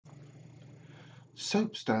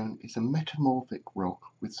Soapstone is a metamorphic rock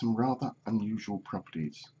with some rather unusual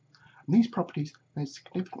properties, and these properties may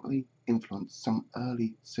significantly influence some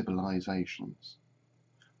early civilizations.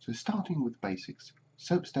 So starting with basics,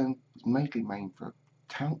 soapstone is mainly made from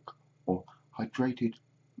talc or hydrated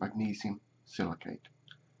magnesium silicate.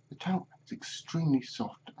 The talc is extremely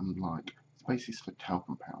soft and light, it's the basis for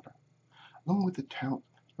talcum powder. Along with the talc,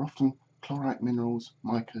 there are often chlorite minerals,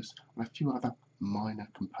 micas, and a few other minor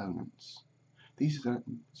components. These are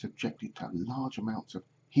subjected to large amounts of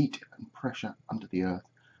heat and pressure under the earth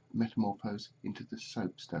and metamorphose into the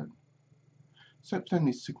soapstone. Soapstone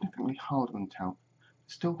is significantly harder than talc,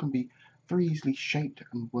 but still can be very easily shaped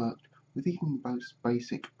and worked with even the most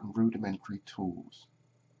basic and rudimentary tools.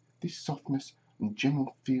 This softness and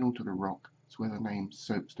general feel to the rock is where the name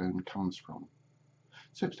soapstone comes from.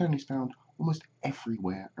 Soapstone is found almost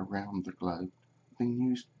everywhere around the globe, being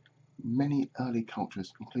used in many early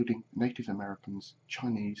cultures including Native Americans,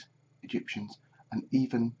 Chinese, Egyptians, and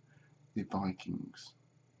even the Vikings.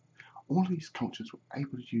 All these cultures were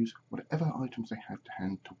able to use whatever items they had to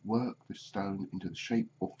hand to work the stone into the shape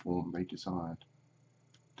or form they desired.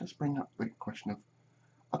 It does bring up the question of,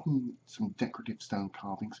 other than some decorative stone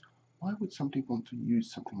carvings, why would somebody want to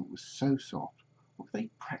use something that was so soft? What would they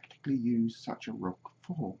practically use such a rock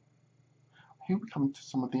for? Here we come to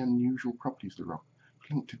some of the unusual properties of the rock,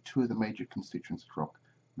 linked to two of the major constituents of rock,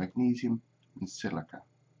 magnesium and silica.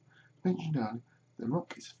 As mentioned earlier, the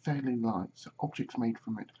rock is fairly light, so objects made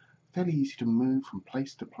from it are fairly easy to move from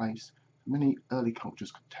place to place. Many early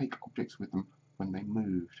cultures could take objects with them when they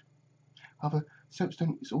moved. However,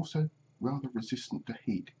 soapstone is also rather resistant to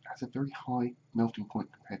heat. It has a very high melting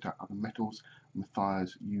point compared to other metals and the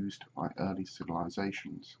fires used by early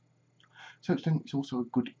civilizations. Soapstone is also a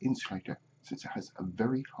good insulator since it has a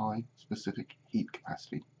very high specific heat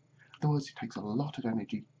capacity. In other words, it takes a lot of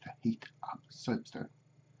energy to heat up soapstone.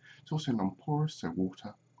 It's also non-porous, so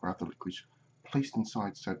water or other liquids placed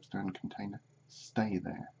inside soapstone container stay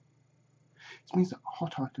there. This means that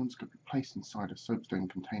hot items could be placed inside a soapstone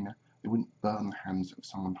container. They wouldn't burn the hands of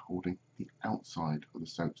someone holding the outside of the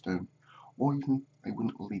soapstone, or even they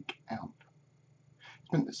wouldn't leak out.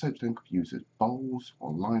 This meant that soapstone could be used as bowls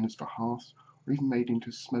or liners for hearths, or even made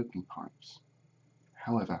into smoking pipes.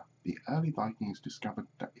 However, the early Vikings discovered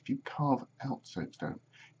that if you carve out soapstone,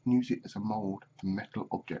 you can use it as a mould for metal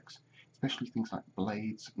objects, especially things like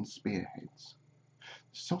blades and spearheads.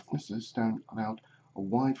 The softness of the stone allowed a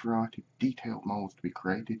wide variety of detailed moulds to be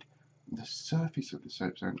created, and the surface of the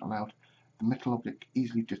soapstone allowed the metal object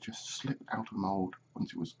easily to just slip out of the mould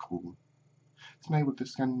once it was cool. This enabled the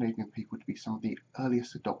Scandinavian people to be some of the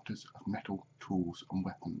earliest adopters of metal tools and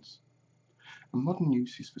weapons. And modern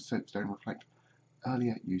uses for soapstone reflect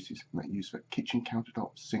earlier uses that used for kitchen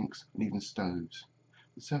countertops, sinks, and even stoves.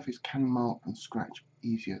 The surface can mark and scratch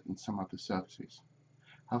easier than some other surfaces.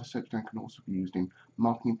 However, soapstone can also be used in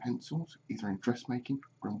marking pencils, either in dressmaking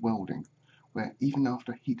or in welding, where even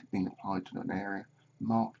after heat has been applied to an area, the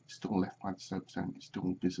mark is still left by the soapstone is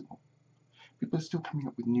still visible. People are still coming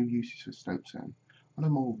up with new uses for soapstone. One of the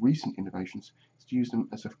more recent innovations is to use them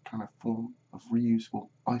as a kind of form of reusable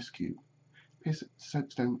ice cube. It appears that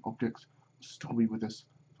soapstone objects will still be with us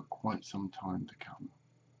for quite some time to come.